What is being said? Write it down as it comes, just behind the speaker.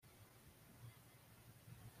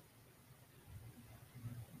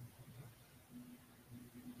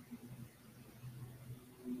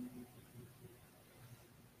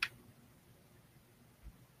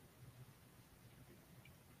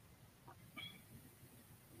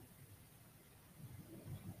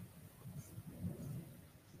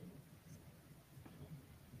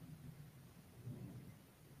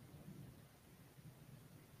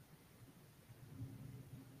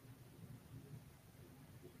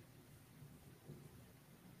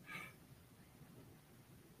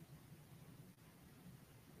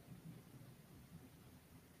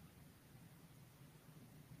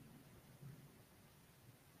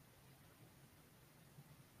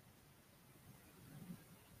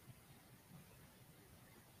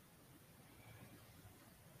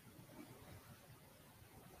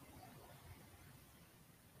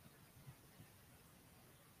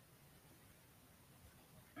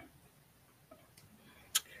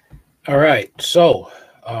All right.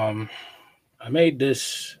 Um, I made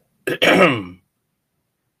this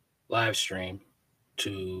live stream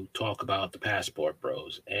to talk about the passport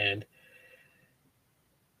bros and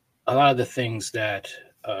a lot of the things uh,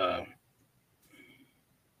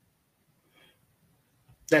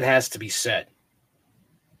 that has to be said.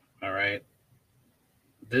 All right.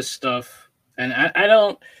 This stuff, and I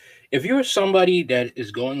don't. If you're somebody that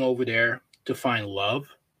is going over there to find love,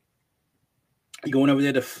 you're going over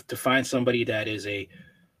there to find somebody that is a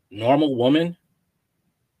normal woman.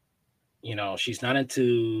 She's not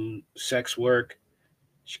into sex work.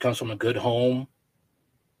 She comes from a good home,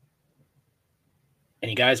 and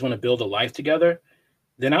you guys want to build a life together.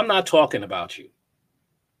 Then I'm not talking about you.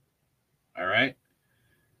 All right.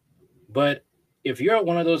 But if you're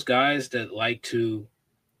one of those guys that like to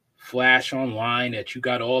flash online that you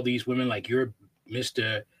got all these women, like you're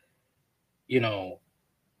Mr. You know,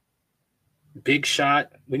 big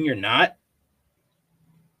shot when you're not,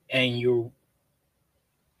 and you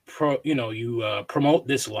promote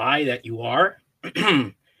this lie that you are.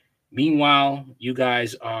 Meanwhile, you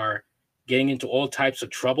guys are getting into all types of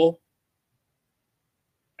trouble.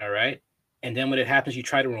 All right. And then when it happens, you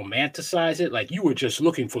try to romanticize it like you were just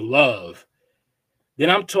looking for love. Then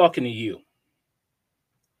I'm talking to you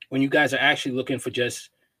when you guys are actually looking for just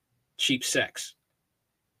cheap sex.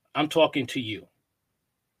 I'm talking to you.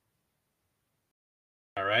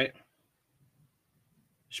 All right.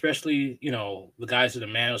 Especially, the guys of the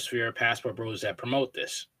manosphere, passport bros that promote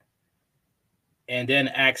this. And then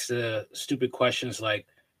ask the stupid questions like,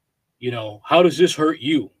 how does this hurt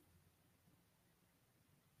you?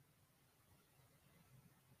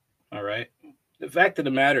 All right. The fact of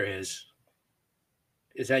the matter is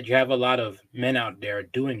that you have a lot of men out there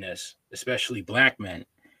doing this, especially black men.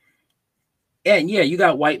 And yeah, you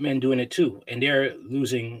got white men doing it too, and they're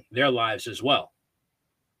losing their lives as well.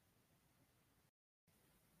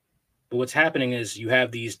 But what's happening is you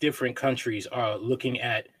have these different countries are looking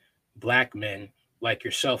at black men like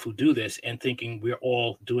yourself who do this and thinking we're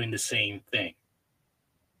all doing the same thing.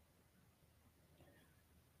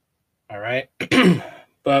 All right.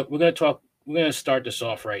 But we're going to start this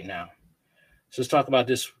off right now. So let's talk about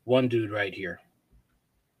this one dude right here.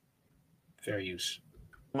 Fair use.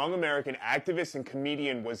 Hmong American activist and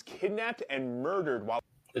comedian was kidnapped and murdered while...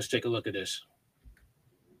 Let's take a look at this.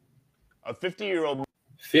 A 50-year-old...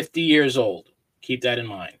 50 years old. Keep that in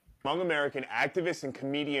mind. Hmong American activist and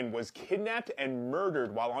comedian was kidnapped and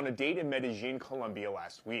murdered while on a date in Medellin, Colombia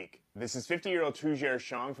last week. This is 50-year-old Tujer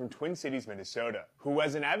Shang from Twin Cities, Minnesota, who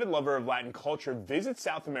as an avid lover of Latin culture visits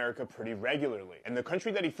South America pretty regularly. And the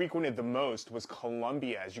country that he frequented the most was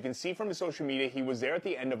Colombia. As you can see from his social media, he was there at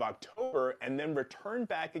the end of October and then returned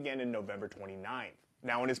back again in November 29th.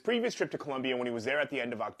 Now, on his previous trip to Colombia, when he was there at the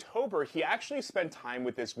end of October, he actually spent time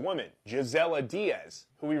with this woman, Gisela Diaz,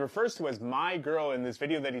 who he refers to as my girl in this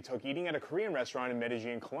video that he took eating at a Korean restaurant in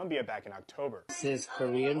Medellin, Colombia back in October. This is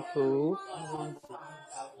Korean food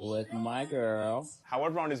with my girl.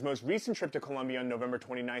 However, on his most recent trip to Colombia on November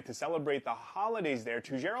 29th to celebrate the holidays there,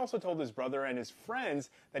 Tujer also told his brother and his friends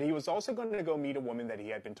that he was also going to go meet a woman that he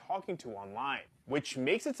had been talking to online, which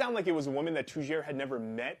makes it sound like it was a woman that Tujer had never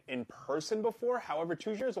met in person before. However,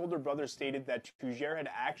 Tujer's older brother stated that Tujer had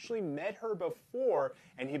actually met her before,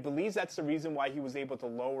 and he believes that's the reason why he was able to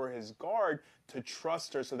lower his guard to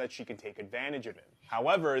trust her so that she can take advantage of him.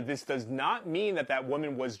 However, this does not mean that that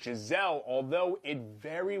woman was Giselle, although it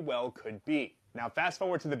very well could be. Now, fast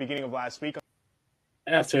forward to the beginning of last week.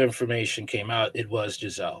 After information came out, it was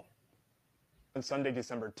Giselle. On Sunday,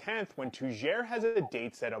 December 10th, when Tujer has a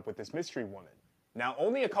date set up with this mystery woman. Now,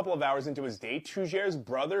 only a couple of hours into his date, Tujer's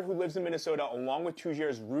brother, who lives in Minnesota, along with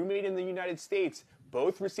Tujer's roommate in the United States,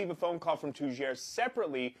 both receive a phone call from Tujer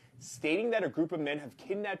separately, stating that a group of men have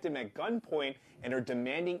kidnapped him at gunpoint and are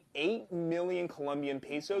demanding 8 million Colombian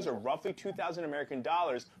pesos, or roughly 2,000 American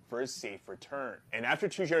dollars, for his safe return. And after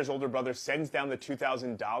Tujer's older brother sends down the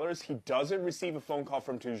 $2,000, he doesn't receive a phone call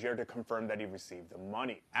from Tujer to confirm that he received the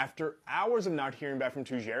money. After hours of not hearing back from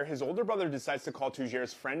Tujer, his older brother decides to call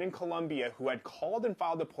Tujer's friend in Colombia, who had called and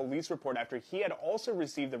filed a police report after he had also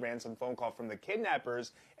received the ransom phone call from the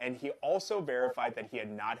kidnappers, and he also verified that he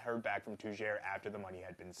had not heard back from Tujer after the money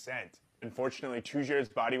had been sent. Unfortunately, Tujer's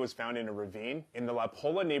body was found in a ravine in the La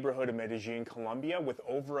Pola neighborhood of Medellin, Colombia, with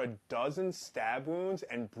over a dozen stab wounds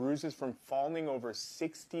and bruises from falling over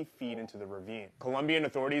 60 feet into the ravine. Colombian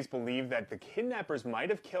authorities believe that the kidnappers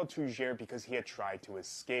might have killed Tujer because he had tried to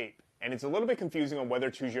escape. And it's a little bit confusing on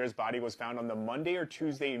whether Tujer's body was found on the Monday or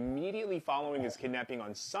Tuesday immediately following his kidnapping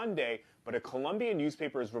on Sunday, but a Colombian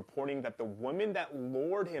newspaper is reporting that the woman that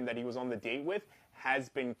lured him, that he was on the date with, has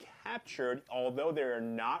been captured, although they're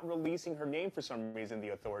not releasing her name for some reason, the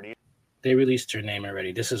authorities. They released her name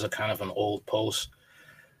already. This is a kind of an old post.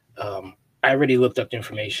 I already looked up the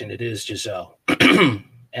information. It is Giselle.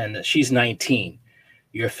 And she's 19.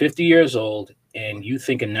 You're 50 years old, and you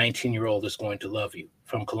think a 19-year-old is going to love you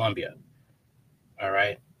from Colombia. All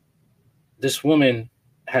right. This woman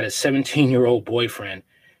had a 17-year-old boyfriend,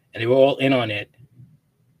 and they were all in on it,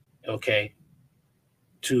 okay,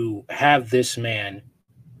 to have this man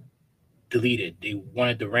deleted. They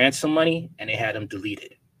wanted the ransom money, and they had him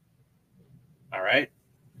deleted. All right.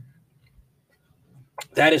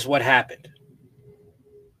 That is what happened.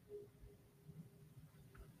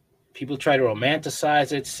 People try to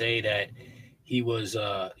romanticize it, say that he was,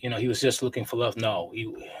 he was just looking for love. No.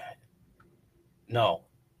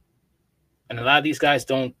 And a lot of these guys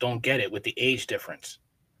don't get it with the age difference.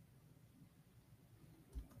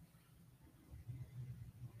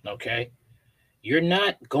 Okay, you're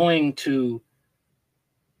not going to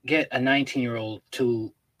get a 19-year-old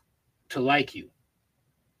to like you,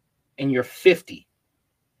 and you're 50.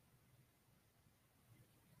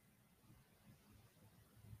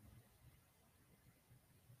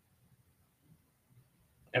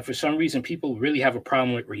 And for some reason, people really have a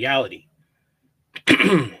problem with reality.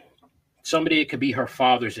 Somebody, it could be her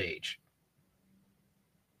father's age.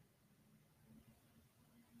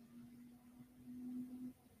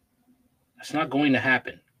 It's not going to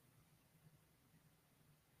happen.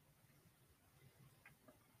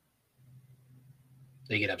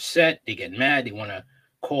 They get upset, they get mad, they want to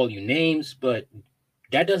call you names, but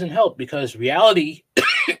that doesn't help because reality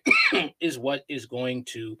is what is going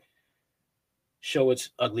to show its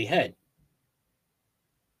ugly head.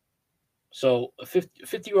 So a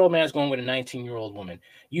 50-year-old man is going with a 19-year-old woman.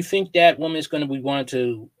 You think that woman is going to be wanting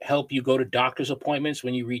to help you go to doctor's appointments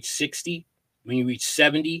when you reach 60, when you reach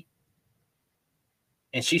 70,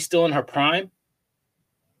 and she's still in her prime,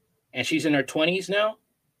 and she's in her 20s now?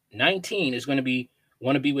 19 is going to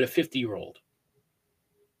want to be with a 50-year-old.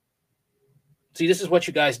 See, this is what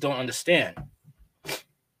you guys don't understand.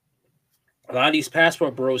 A lot of these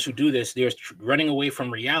passport bros who do this, they're running away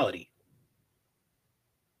from reality.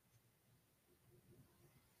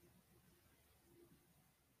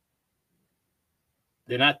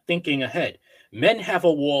 They're not thinking ahead. Men have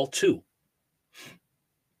a wall too.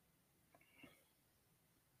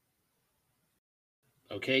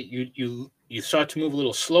 Okay, you start to move a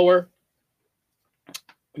little slower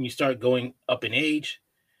when you start going up in age,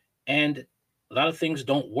 and a lot of things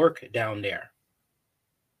don't work down there,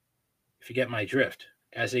 if you get my drift,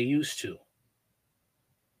 as they used to.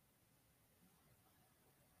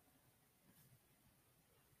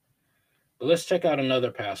 But let's check out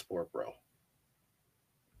another passport bro.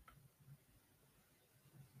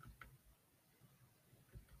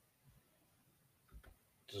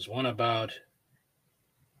 There's one about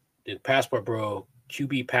the passport bro,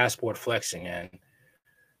 QB passport flexing, and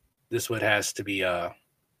this one has to be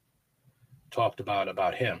talked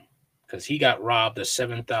about him because he got robbed of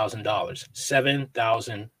 $7,000.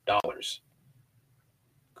 $7,000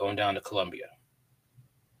 going down to Colombia.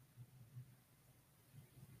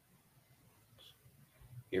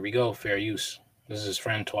 Here we go, fair use. This is his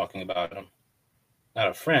friend talking about him. Not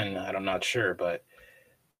a friend, I'm not sure, but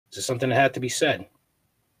this is something that had to be said.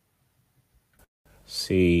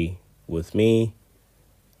 See, with me,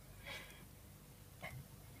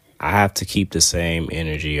 I have to keep the same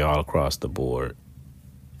energy all across the board.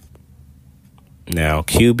 Now,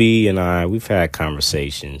 QB and I, we've had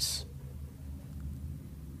conversations.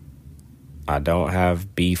 I don't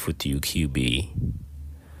have beef with you, QB.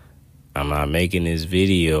 I'm not making this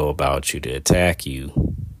video about you to attack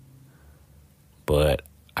you, but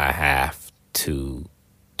I have to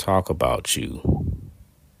talk about you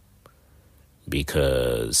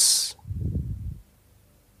because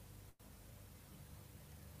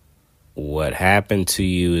what happened to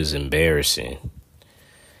you is embarrassing.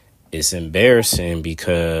 It's embarrassing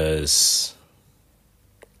because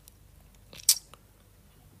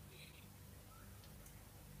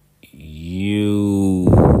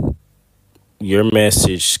your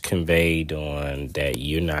message conveyed on that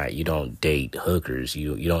you don't date hookers.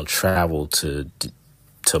 You don't travel to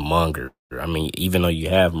Munger. I mean, even though you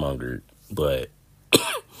have Munger, but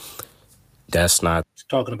that's not. It's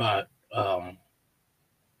talking about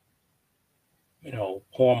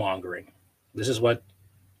whoremongering. This is what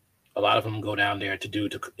a lot of them go down there to do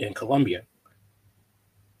in Colombia.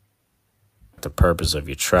 The purpose of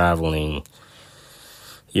your traveling.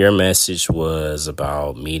 Your message was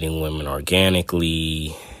about meeting women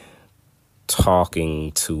organically,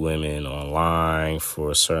 talking to women online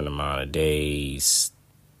for a certain amount of days,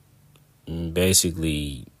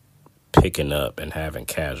 basically picking up and having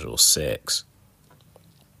casual sex.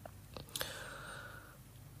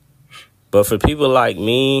 But for people like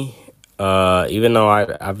me, even though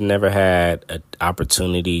I've never had an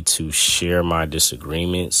opportunity to share my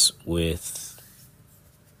disagreements with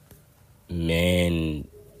men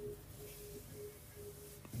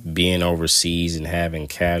being overseas and having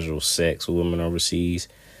casual sex with women overseas,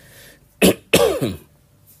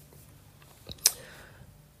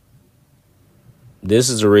 this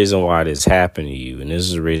is the reason why this happened to you. And this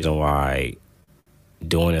is the reason why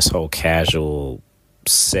doing this whole casual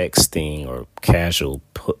sex thing or casual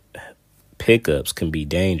pickups can be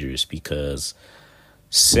dangerous, because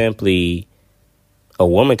simply a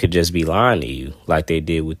woman could just be lying to you like they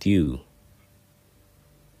did with you.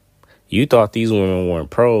 You thought these women weren't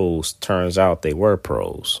pros. Turns out they were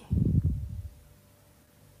pros.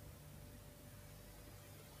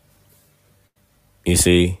 You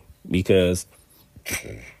see? Because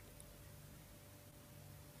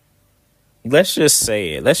let's just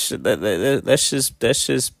say it. Let's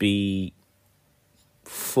just be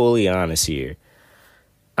fully honest here.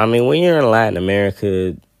 I mean, when you're in Latin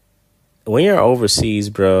America, when you're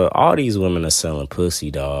overseas, bro, all these women are selling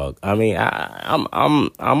pussy, dog. I mean,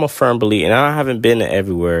 I'm a firm believer, and I haven't been to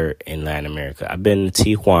everywhere in Latin America. I've been to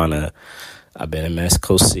Tijuana, I've been to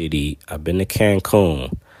Mexico City, I've been to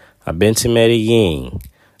Cancun, I've been to Medellin,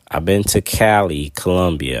 I've been to Cali,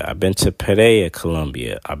 Colombia, I've been to Pereira,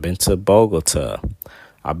 Colombia, I've been to Bogota,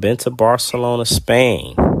 I've been to Barcelona,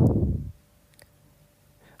 Spain,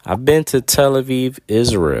 I've been to Tel Aviv,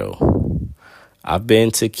 Israel. I've been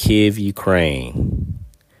to Kiev, Ukraine.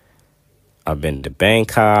 I've been to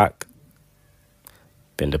Bangkok.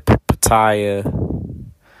 Been to Pattaya.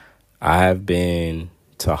 I have been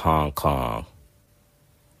to Hong Kong.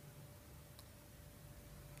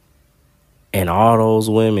 And all those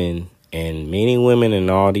women, and many women in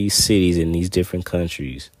all these cities in these different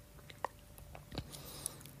countries,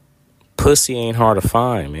 pussy ain't hard to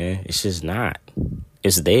find, man. It's just not.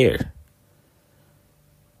 It's there.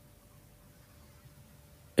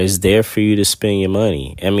 It's there for you to spend your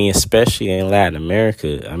money. I mean, especially in Latin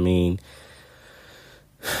America. I mean,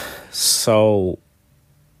 so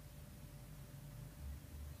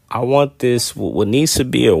I want this, what needs to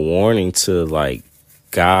be a warning to like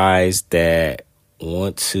guys that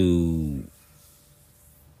want to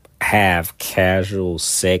have casual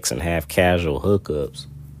sex and have casual hookups.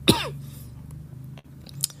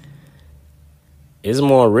 It's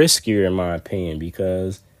more riskier in my opinion,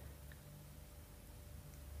 because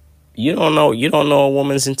you don't know a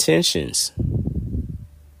woman's intentions.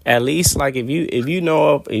 At least like if you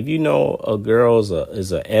know a girl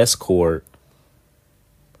is a escort,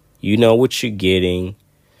 you know what you're getting.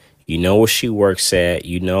 You know where she works at.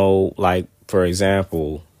 You know, like, for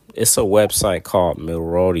example, it's a website called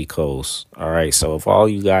Milroticos. All right. So if all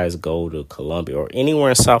you guys go to Colombia or anywhere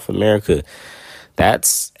in South America,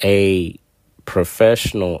 that's a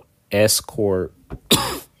professional escort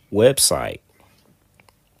website.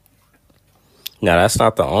 Now, that's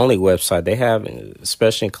not the only website they have,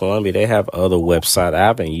 especially in Colombia. They have other websites I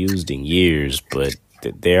haven't used in years, but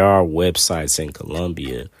there are websites in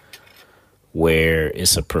Colombia where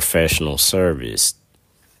it's a professional service,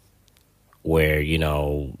 where, you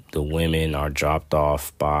know, the women are dropped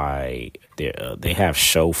off by they have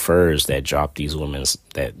chauffeurs that drop these women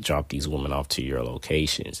off to your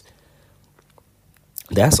locations.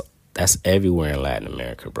 That's everywhere in Latin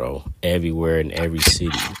America, bro. Everywhere in every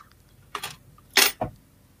city.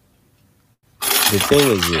 The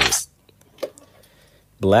thing is this,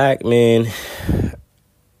 black men,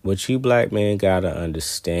 what you black men gotta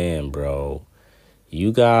understand, bro,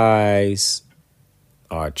 you guys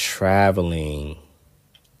are traveling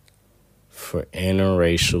for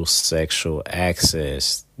interracial sexual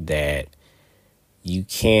access that you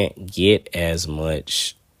can't get as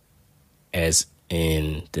much as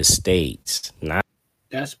in the States.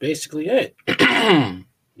 That's basically it.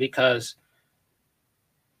 Because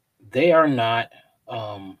they are not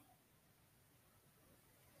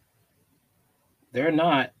they're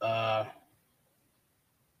not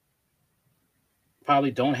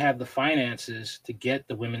probably don't have the finances to get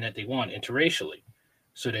the women that they want interracially.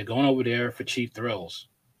 So they're going over there for cheap thrills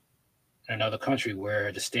in another country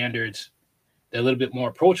where the standards, they're a little bit more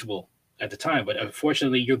approachable at the time. But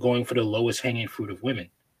unfortunately, you're going for the lowest hanging fruit of women.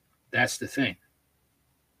 That's the thing.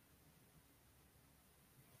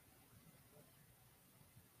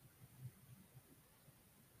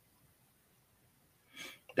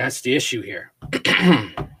 That's the issue here.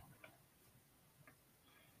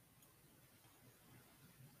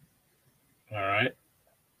 All right.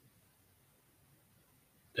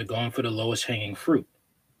 They're going for the lowest hanging fruit.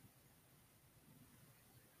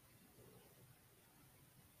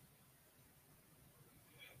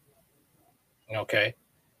 Okay.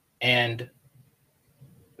 And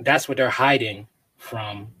that's what they're hiding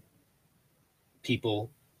from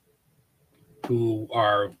people who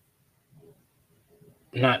are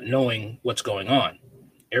not knowing what's going on.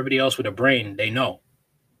 Everybody else with a brain, they know.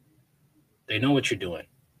 They know what you're doing.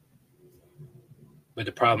 But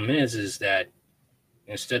the problem is that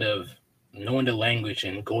instead of knowing the language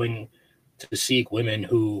and going to seek women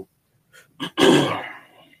who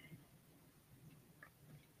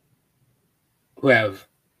who have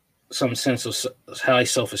some sense of high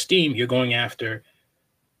self-esteem, you're going after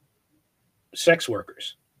sex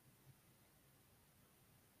workers.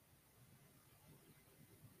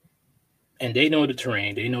 And they know the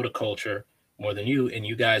terrain, they know the culture more than you, and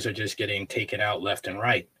you guys are just getting taken out left and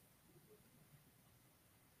right.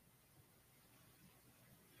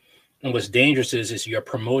 And what's dangerous is you're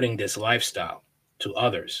promoting this lifestyle to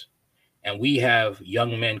others. And we have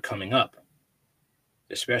young men coming up,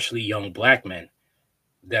 especially young black men,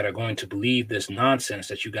 that are going to believe this nonsense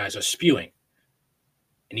that you guys are spewing.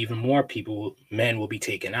 And even more people, men, will be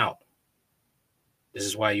taken out. This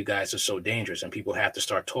is why you guys are so dangerous, and people have to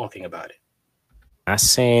start talking about it. Not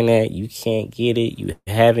saying that you can't get it, you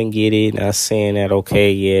haven't get it. Not saying that,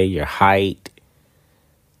 okay, yeah, your height.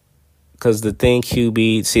 Because the thing,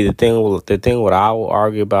 QB, see, the thing what I will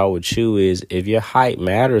argue about with you is, if your height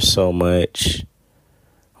matters so much,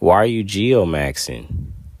 why are you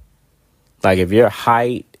geomaxing? Like, if your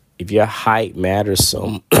height matters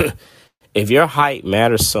so, if your height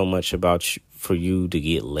matters so much about you, for you to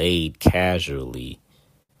get laid casually,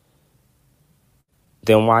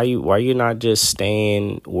 then why you not just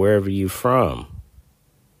staying wherever you from?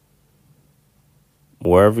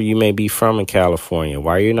 Wherever you may be from in California,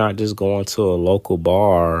 why are you not just going to a local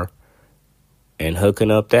bar and hooking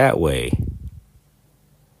up that way?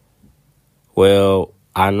 Well,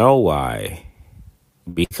 I know why.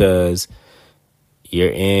 Because you're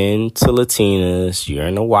into Latinas, you're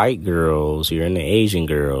into white girls, you're into Asian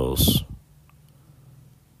girls.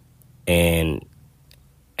 And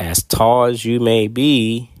as tall as you may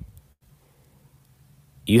be,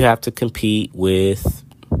 you have to compete with,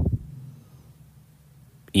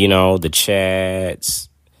 the Chads,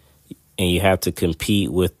 and you have to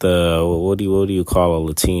compete with the, what do you call a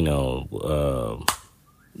Latino?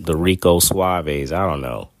 The Rico Suaves, I don't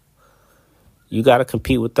know. You got to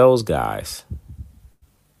compete with those guys.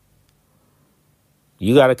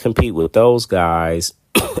 You got to compete with those guys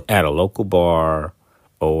at a local bar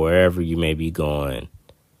or wherever you may be going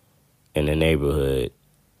in the neighborhood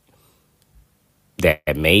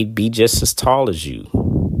that may be just as tall as you.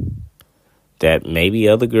 That maybe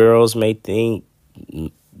other girls may think,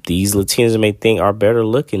 these Latinas may think are better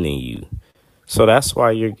looking than you. So that's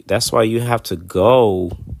why you have to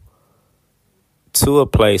go to a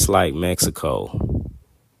place like Mexico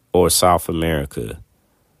or South America,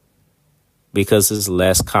 because there's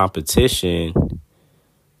less competition.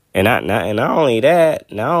 And not only that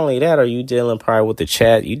are you dealing probably with the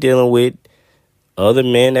chat, you dealing with other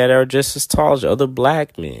men that are just as tall as you, other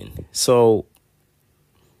black men. So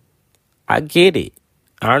I get it.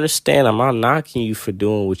 I understand. I'm not knocking you for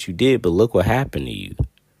doing what you did, but look what happened to you.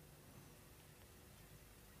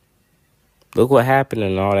 Look what happened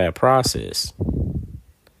in all that process.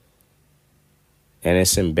 And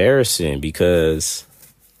it's embarrassing, because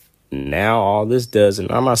now all this does,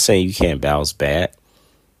 and I'm not saying you can't bounce back.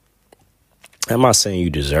 I'm not saying you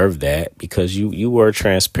deserve that, because you were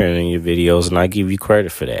transparent in your videos, and I give you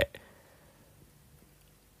credit for that.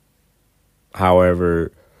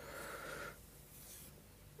 However,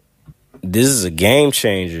 this is a game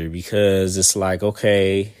changer, because it's like,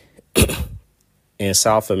 okay, in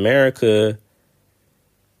South America,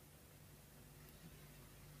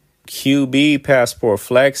 QB passport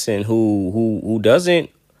flexing, who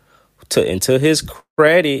doesn't, to his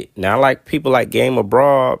credit, not like people like Game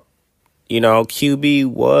Abroad, QB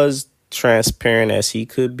was transparent as he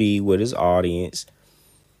could be with his audience,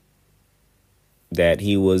 that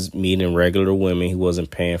he was meeting regular women. He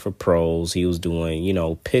wasn't paying for pros. He was doing,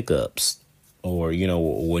 pickups, or,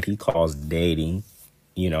 what he calls dating,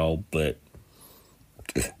 but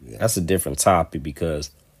that's a different topic,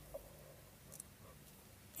 because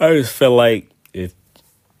I just feel like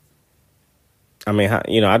I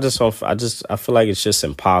feel like it's just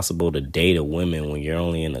impossible to date a woman when you're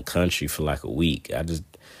only in the country for like a week. I just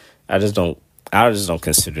don't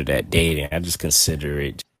consider that dating. I just consider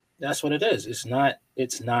it. That's what it is. It's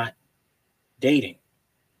not dating.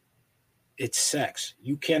 It's sex.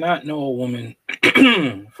 You cannot know a woman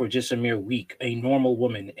for just a mere week, a normal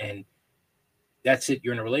woman, and that's it.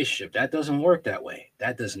 You're in a relationship. That doesn't work that way.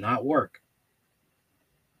 That does not work.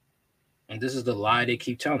 And this is the lie they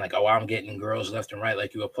keep telling, like, oh, I'm getting girls left and right,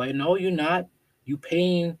 like you a player. No, you're not. You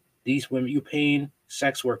paying these women, you paying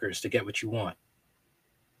sex workers to get what you want.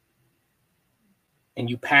 And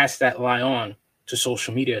you pass that lie on to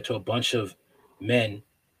social media to a bunch of men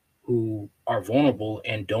who are vulnerable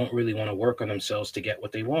and don't really want to work on themselves to get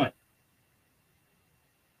what they want.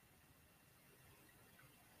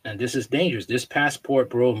 And this is dangerous. This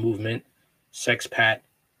passport bro movement, sex pat,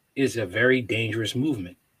 is a very dangerous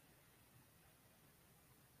movement.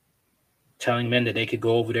 Telling men that they could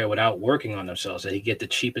go over there without working on themselves, that they get the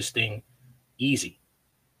cheapest thing easy.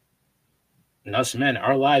 And us men,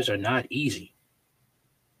 our lives are not easy.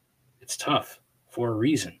 It's tough for a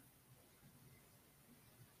reason.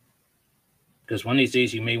 Because one of these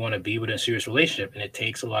days you may want to be with a serious relationship, and it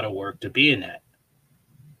takes a lot of work to be in that.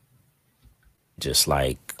 Just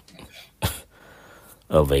like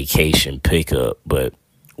a vacation pickup, but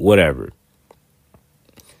whatever.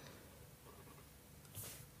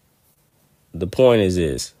 The point is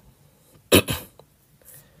this.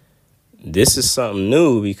 This is something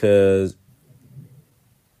new because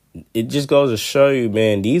it just goes to show you,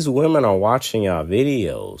 man, these women are watching y'all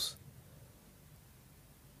videos.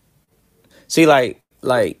 See, like,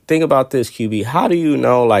 think about this, QB. How do you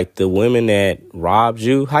know, like, the women that robbed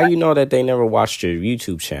you, how you know that they never watched your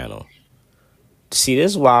YouTube channel? See,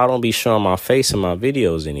 this is why I don't be showing my face in my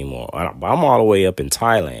videos anymore. I'm all the way up in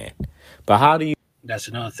Thailand. But how do you... That's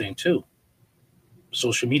another thing, too.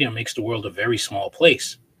 Social media makes the world a very small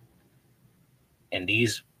place. And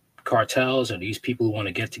these cartels or these people who want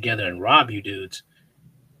to get together and rob you dudes,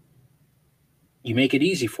 you make it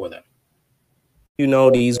easy for them. You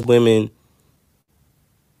know these women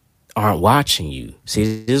aren't watching you.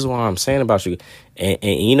 See, this is what I'm saying about you. And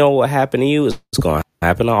you know what happened to you? It's going to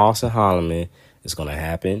happen to Austin Holloman. It's going to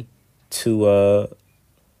happen to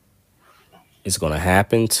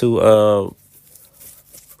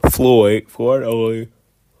Floyd Owen.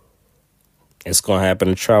 It's going to happen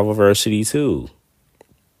to Travelversity too.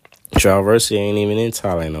 Travelversity ain't even in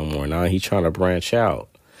Thailand no more. Now he's trying to branch out.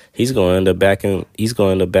 He's going to end up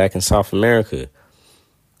back in South America.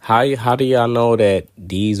 How do y'all know that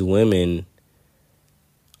these women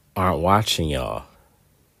aren't watching y'all?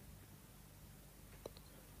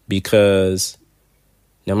 Because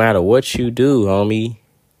no matter what you do, homie,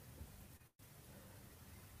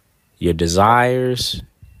 your desires,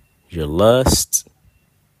 your lusts,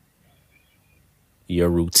 your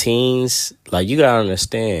routines, like, you gotta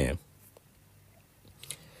understand.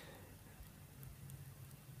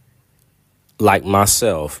 Like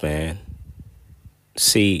myself, man.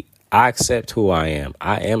 See, I accept who I am.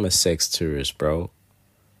 I am a sex tourist, bro.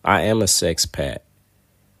 I am a sex pat.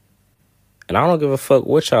 And I don't give a fuck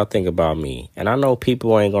what y'all think about me. And I know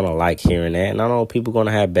people ain't gonna like hearing that. And I know people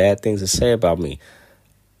gonna have bad things to say about me.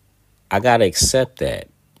 I gotta accept that.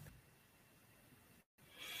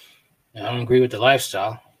 I don't agree with the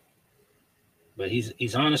lifestyle, but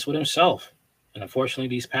he's honest with himself. And unfortunately,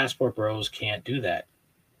 these passport bros can't do that.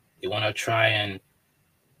 They want to try and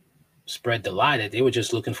spread the lie that they were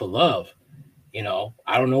just looking for love. I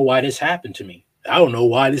don't know why this happened to me. I don't know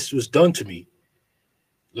why this was done to me.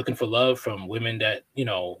 Looking for love from women that,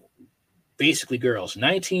 basically girls,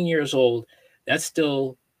 19 years old, that's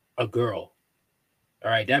still a girl.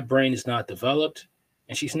 All right, that brain is not developed,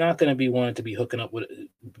 and she's not going to be wanting to be hooking up with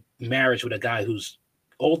marriage with a guy who's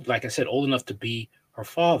old, like I said, old enough to be her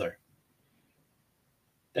father.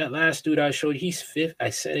 That last dude I showed, he's 50, I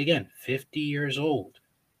said again, 50 years old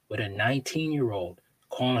with a 19-year-old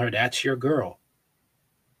calling her, that's your girl.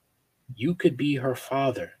 You could be her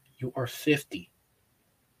father. You are 50.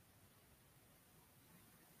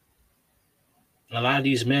 And a lot of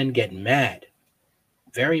these men get mad,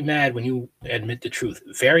 very mad when you admit the truth,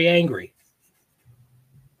 very angry.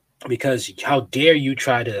 Because how dare you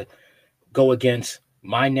try to go against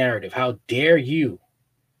my narrative? How dare you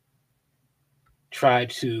try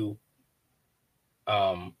to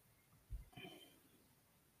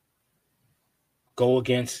go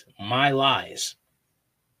against my lies?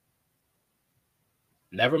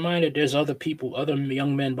 Never mind that there's other people, other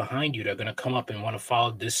young men behind you that are going to come up and want to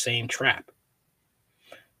follow this same trap.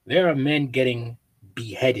 There are men getting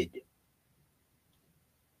beheaded.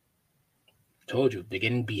 I told you, they're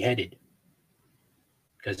getting beheaded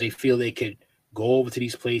because they feel they could go over to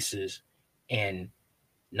these places and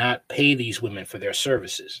not pay these women for their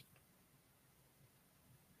services.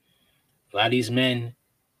 A lot of these men,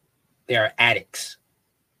 they are addicts.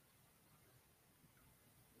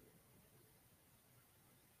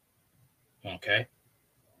 Okay.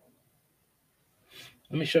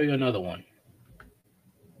 Let me show you another one.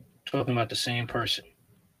 Talking about the same person.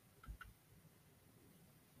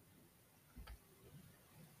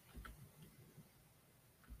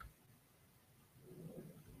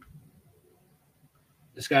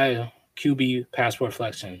 This guy, QB passport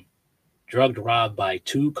flexing, drugged robbed by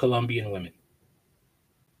two Colombian women.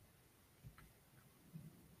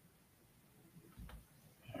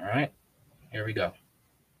 All right, here we go.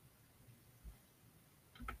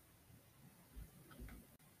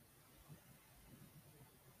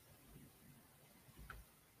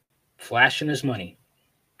 Flashing his money.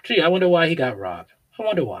 Gee, I wonder why he got robbed. I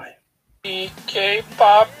wonder why. BK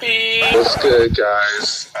Poppy. What's good,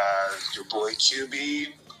 guys? Your boy QB.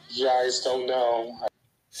 You guys don't know.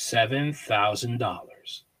 $7,000.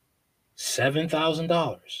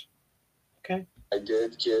 $7,000. Okay. I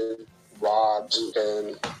did get robbed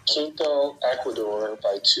in Quito, Ecuador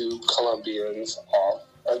by two Colombians off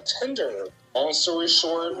a Tinder. Long story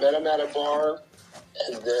short, met them at a bar,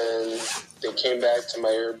 and then they came back to my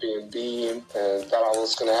Airbnb and thought I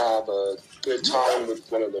was going to have a good time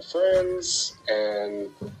with one of the friends, and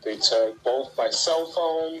they took both my cell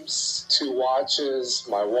phones, 2 watches,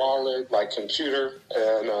 my wallet, my computer,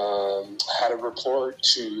 and had a report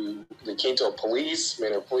to the Quito police,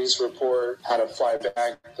 made a police report, had to fly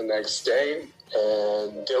back the next day,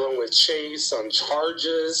 and dealing with Chase on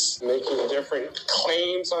charges, making different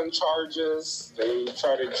claims on charges. They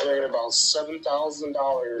tried to drain about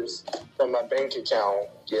 $7,000 from my bank account.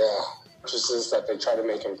 Yeah. Purchases that they try to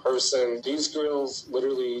make in person. These girls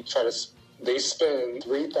literally they spend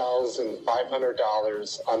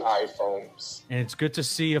 $3,500 on iPhones. And it's good to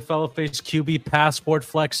see a fellow face QB passport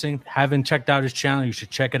flexing. Haven't checked out his channel, you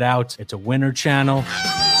should check it out. It's a winner channel.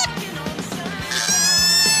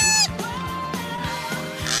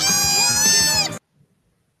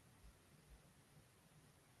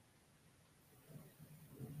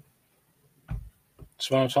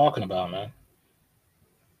 That's what I'm talking about, man.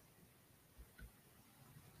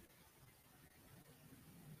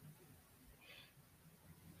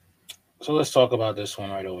 So let's talk about this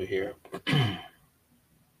one right over here.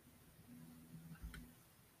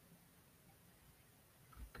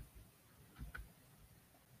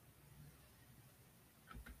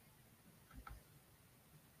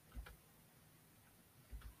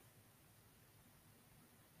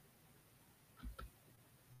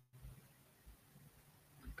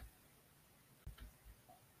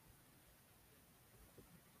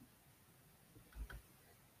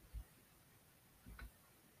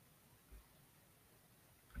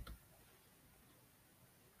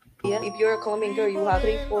 If you're a Colombian girl, you have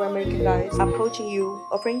 3, 4 American guys approaching you,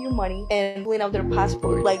 offering you money, and pulling out their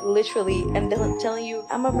passport, like literally, and then telling you,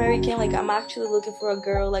 I'm American, like I'm actually looking for a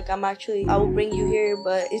girl, like I will bring you here,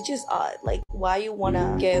 but it's just odd. Like, why you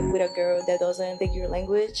wanna get with a girl that doesn't speak your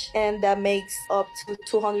language and that makes up to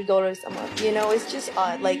 $200 a month? You know, it's just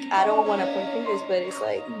odd. Like, I don't wanna point fingers, but it's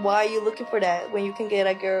like, why are you looking for that when you can get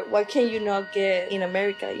a girl? Why can you not get in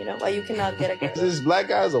America? You know, why you cannot get a girl? Is this black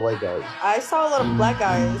guys or white guys? I saw a lot of black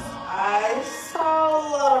guys.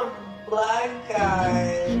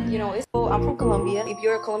 You know, I'm from Colombia. If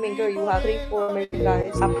you're a Colombian girl, you have 3, 4 American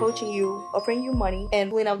guys approaching you, offering you money, and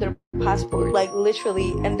pulling out their passport, like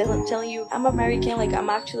literally, and then telling you, I'm American, like I'm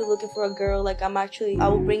actually looking for a girl, like I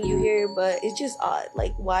will bring you here, but it's just odd.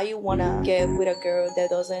 Like, why you wanna get with a girl that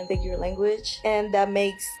doesn't speak your language and that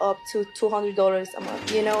makes up to $200 a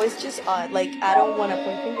month? You know, it's just odd. Like, I don't wanna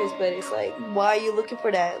point fingers, but it's like, why are you looking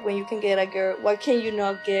for that when you can get a girl? Why can you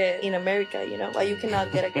not get in America? You know, why you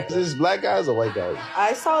cannot get a girl? Is this black guys or white guys?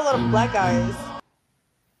 I saw a lot of black guys.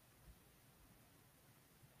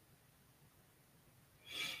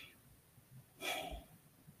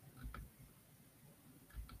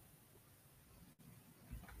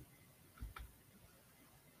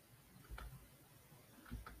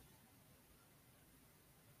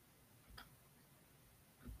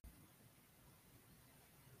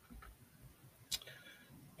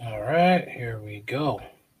 All right, here we go.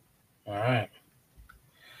 All right.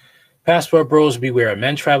 Passport bros beware.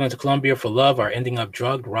 Men traveling to Colombia for love are ending up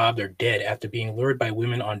drugged, robbed, or dead after being lured by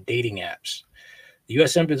women on dating apps. The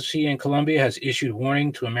U.S. Embassy in Colombia has issued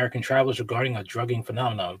warning to American travelers regarding a drugging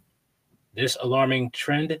phenomenon. This alarming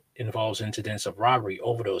trend involves incidents of robbery,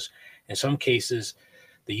 overdose, in some cases,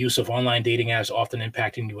 the use of online dating apps often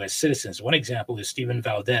impacting U.S. citizens. One example is Stephen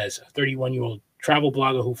Valdez, a 31-year-old travel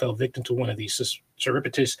blogger who fell victim to one of these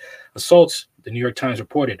surreptitious assaults, the New York Times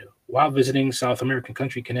reported. While visiting South American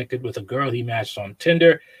country, connected with a girl he matched on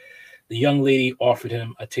Tinder, the young lady offered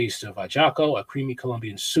him a taste of ajaco, a creamy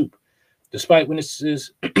Colombian soup. Despite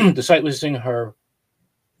witnessing her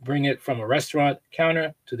bring it from a restaurant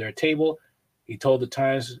counter to their table. He told the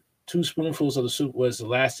Times 2 spoonfuls of the soup was the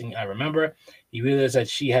last thing I remember. He realized that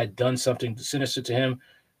she had done something sinister to him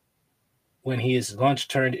when his lunch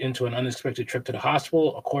turned into an unexpected trip to the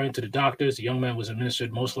hospital. According to the doctors, the young man was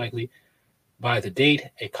administered, most likely by the date,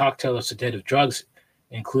 a cocktail of sedative drugs,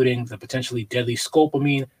 including the potentially deadly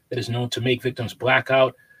scopolamine that is known to make victims black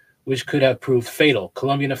out, which could have proved fatal.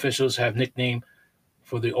 Colombian officials have nicknamed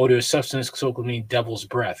for the odorous substance scopolamine devil's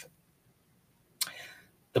breath.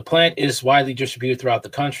 The plant is widely distributed throughout the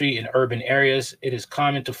country in urban areas. It is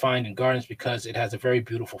common to find in gardens because it has a very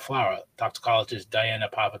beautiful flower, toxicologist Diana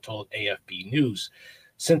Pava told AFP News.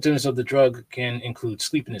 Symptoms of the drug can include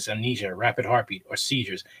sleepiness, amnesia, rapid heartbeat, or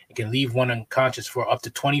seizures. It can leave one unconscious for up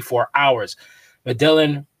to 24 hours.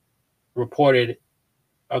 Medellin reported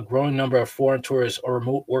a growing number of foreign tourists or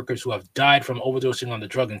remote workers who have died from overdosing on the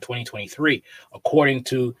drug in 2023, according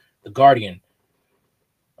to The Guardian.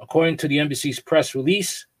 According to the embassy's press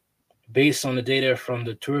release, based on the data from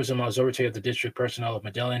the Tourism Authority of the District Personnel of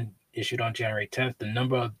Medellin issued on January 10th, the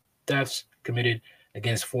number of deaths committed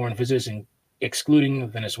against foreign visitors, excluding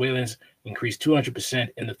Venezuelans, increased 200%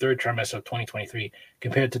 in the third trimester of 2023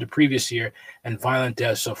 compared to the previous year, and violent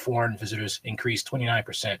deaths of foreign visitors increased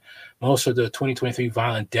 29%. Most of the 2023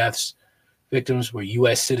 violent deaths victims were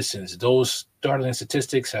U.S. citizens. Those startling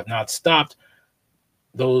statistics have not stopped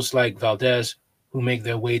those like Valdez who make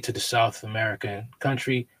their way to the South American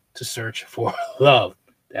country to search for love.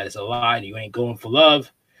 That is a lie. You ain't going for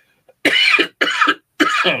love.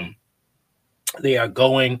 They are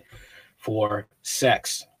going for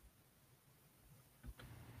sex.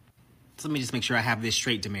 So let me just make sure I have this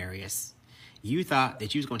straight, Demarius. You thought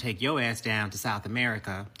that you was going to take your ass down to South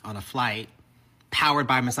America on a flight powered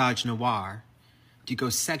by Massage Noir to go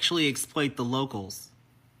sexually exploit the locals,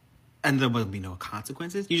 and there would be no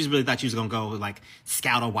consequences? You just really thought you was going to go, like,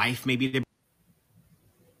 scout a wife maybe?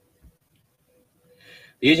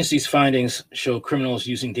 The agency's findings show criminals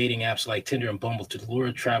using dating apps like Tinder and Bumble to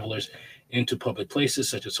lure travelers into public places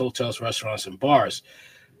such as hotels, restaurants, and bars.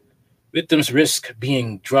 Victims risk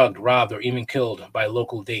being drugged, robbed, or even killed by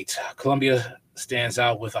local dates. Colombia stands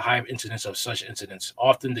out with a high incidence of such incidents.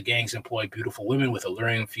 Often the gangs employ beautiful women with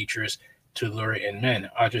alluring features to lure in men.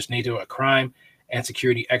 Audrey Nato, a crime and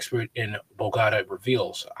security expert in Bogota,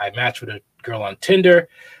 reveals, I matched with a girl on Tinder.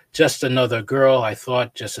 Just another girl, I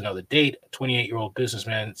thought, just another date. A 28-year-old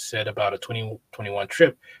businessman said about a 2021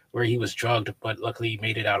 trip where he was drugged, but luckily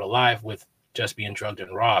made it out alive with just being drugged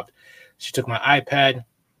and robbed. She took my iPad,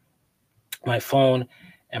 my phone,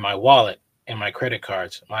 and my wallet, and my credit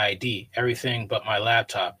cards, my ID, everything but my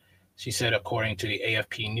laptop, she said, according to the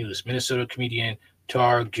AFP News. Minnesota comedian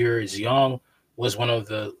Tar Jur Ziong was one of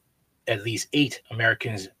the at least 8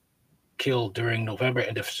 Americans killed during November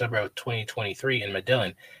and December of 2023 in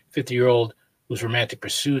Medellin. 50-year-old whose romantic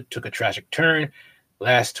pursuit took a tragic turn.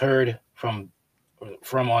 Last heard from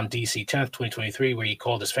on DC 10th, 2023, where he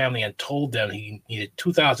called his family and told them he needed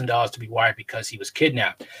 $2,000 to be wired because he was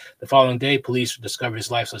kidnapped. The following day, police discovered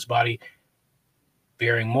his lifeless body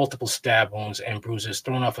bearing multiple stab wounds and bruises,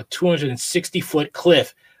 thrown off a 260-foot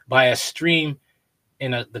cliff by a stream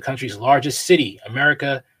in the country's largest city.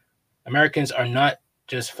 Americans are not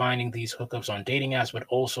just finding these hookups on dating apps, but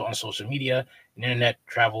also on social media and internet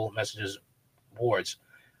travel messages boards.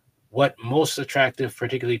 What most attractive,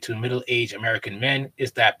 particularly to middle-aged American men,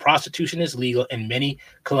 is that prostitution is legal in many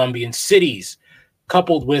Colombian cities,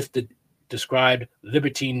 coupled with the described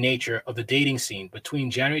libertine nature of the dating scene. Between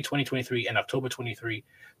January 2023 and October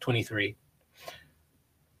 2023,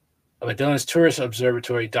 Medellin's Tourist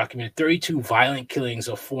Observatory documented 32 violent killings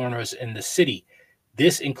of foreigners in the city.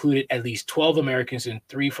 This included at least 12 Americans and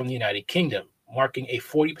 3 from the United Kingdom, marking a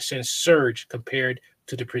 40% surge compared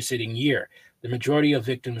to the preceding year. The majority of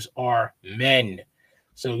victims are men.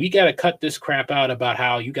 So we got to cut this crap out about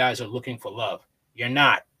how you guys are looking for love. You're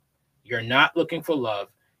not. You're not looking for love.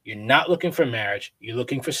 You're not looking for marriage. You're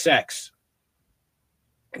looking for sex.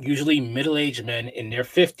 Usually middle-aged men in their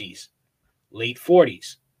 50s, late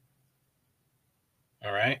 40s.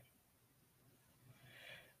 All right?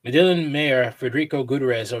 Medellin Mayor Federico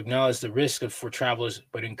Gutierrez acknowledged the risk for travelers,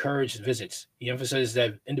 but encouraged visits. He emphasized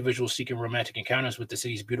that individuals seeking romantic encounters with the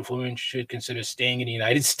city's beautiful women should consider staying in the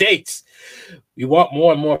United States. We want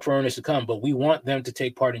more and more foreigners to come, but we want them to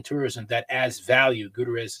take part in tourism that adds value,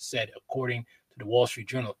 Gutierrez said, according to the Wall Street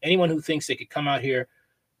Journal. Anyone who thinks they could come out here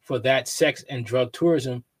for that sex and drug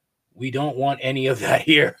tourism, we don't want any of that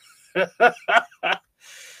here.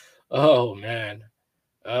 Oh, man.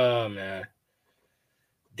 Oh, man.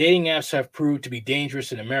 Dating apps have proved to be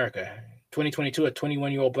dangerous in America. 2022, a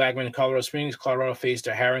 21-year-old black man in Colorado Springs, Colorado faced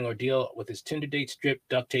a harrowing ordeal with his Tinder date stripped,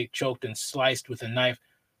 duct tape, choked, and sliced with a knife.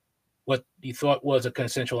 What he thought was a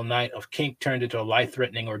consensual night of kink turned into a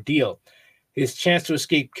life-threatening ordeal. His chance to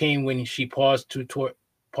escape came when she paused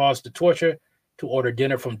the torture to order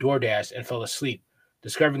dinner from DoorDash and fell asleep.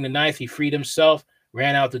 Discovering the knife, he freed himself,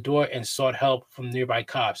 ran out the door, and sought help from nearby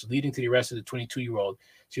cops, leading to the arrest of the 22-year-old.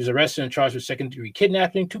 She was arrested and charged with second-degree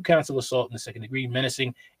kidnapping, 2 counts of assault in the second-degree,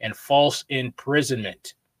 menacing, and false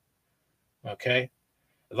imprisonment. Okay?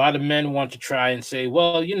 A lot of men want to try and say,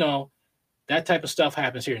 well, that type of stuff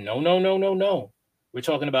happens here. No. We're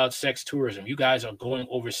talking about sex tourism. You guys are going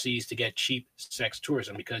overseas to get cheap sex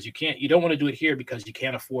tourism because you don't want to do it here because you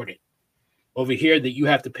can't afford it. Over here, that you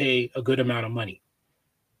have to pay a good amount of money.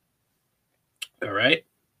 All right?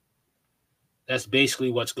 That's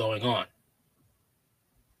basically what's going on.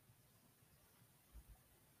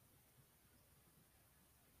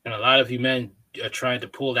 And a lot of you men are trying to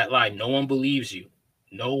pull that lie. No one believes you.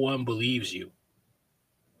 No one believes you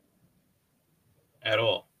at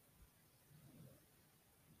all.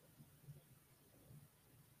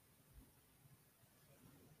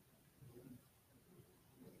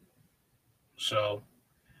 So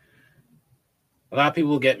a lot of people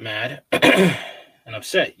will get mad and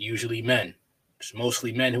upset, usually men. It's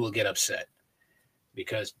mostly men who will get upset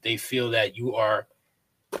because they feel that you are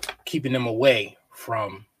keeping them away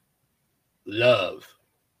from love.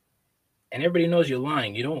 And everybody knows you're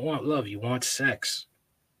lying. You don't want love. You want sex.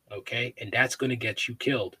 Okay? And that's going to get you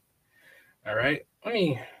killed. All right? Let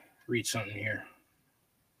me read something here.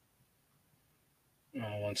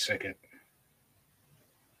 Oh, 1 second.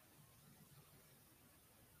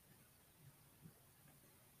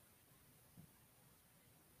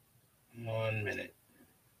 One minute.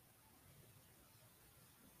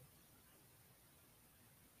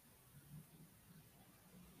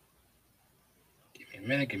 Give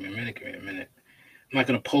me a minute. I'm not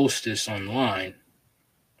going to post this online.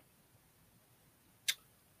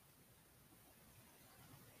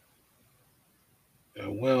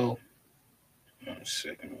 Well, 1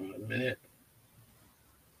 second, 1 minute.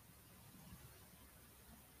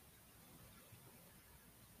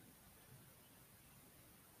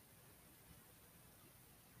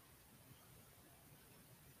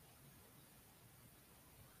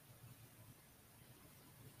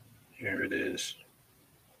 Here it is.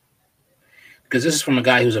 Because this is from a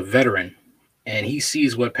guy who's a veteran, and he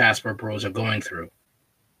sees what passport bros are going through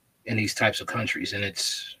in these types of countries, and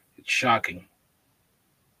it's shocking.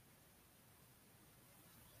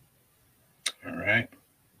 All right.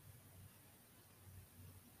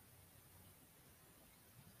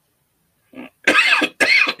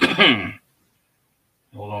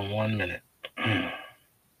 Hold on 1 minute.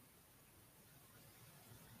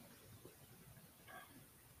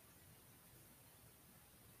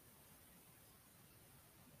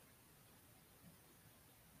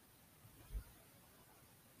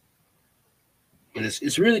 And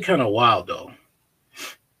it's really kind of wild, though.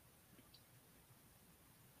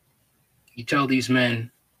 You tell these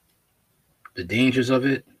men the dangers of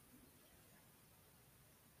it,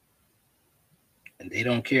 and they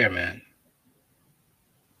don't care, man.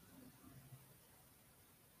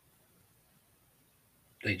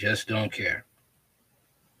 They just don't care.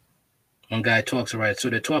 One guy talks, all right, so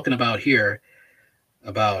they're talking about here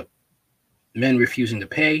about men refusing to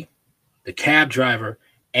pay, the cab driver,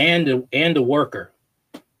 and the worker.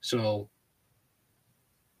 So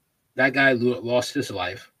that guy lost his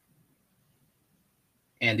life.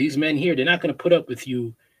 And these men here, they're not going to put up with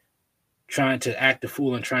you trying to act a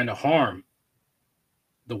fool and trying to harm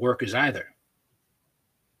the workers either.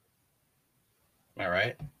 All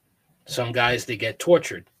right. Some guys, they get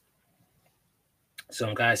tortured.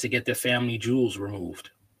 Some guys, they get their family jewels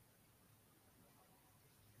removed.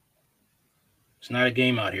 It's not a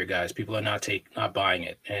game out here, guys. People are not buying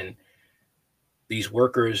it. And these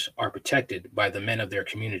workers are protected by the men of their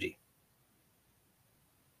community.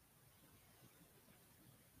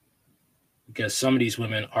 Because some of these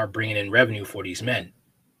women are bringing in revenue for these men.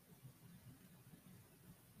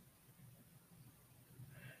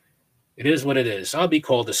 It is what it is. I'll be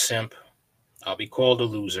called a simp. I'll be called a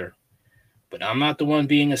loser. But I'm not the one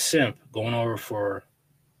being a simp going over for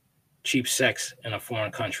cheap sex in a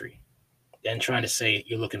foreign country. Then trying to say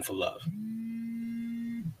you're looking for love.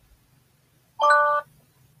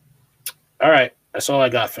 All right. That's all I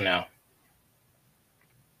got for now.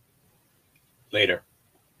 Later.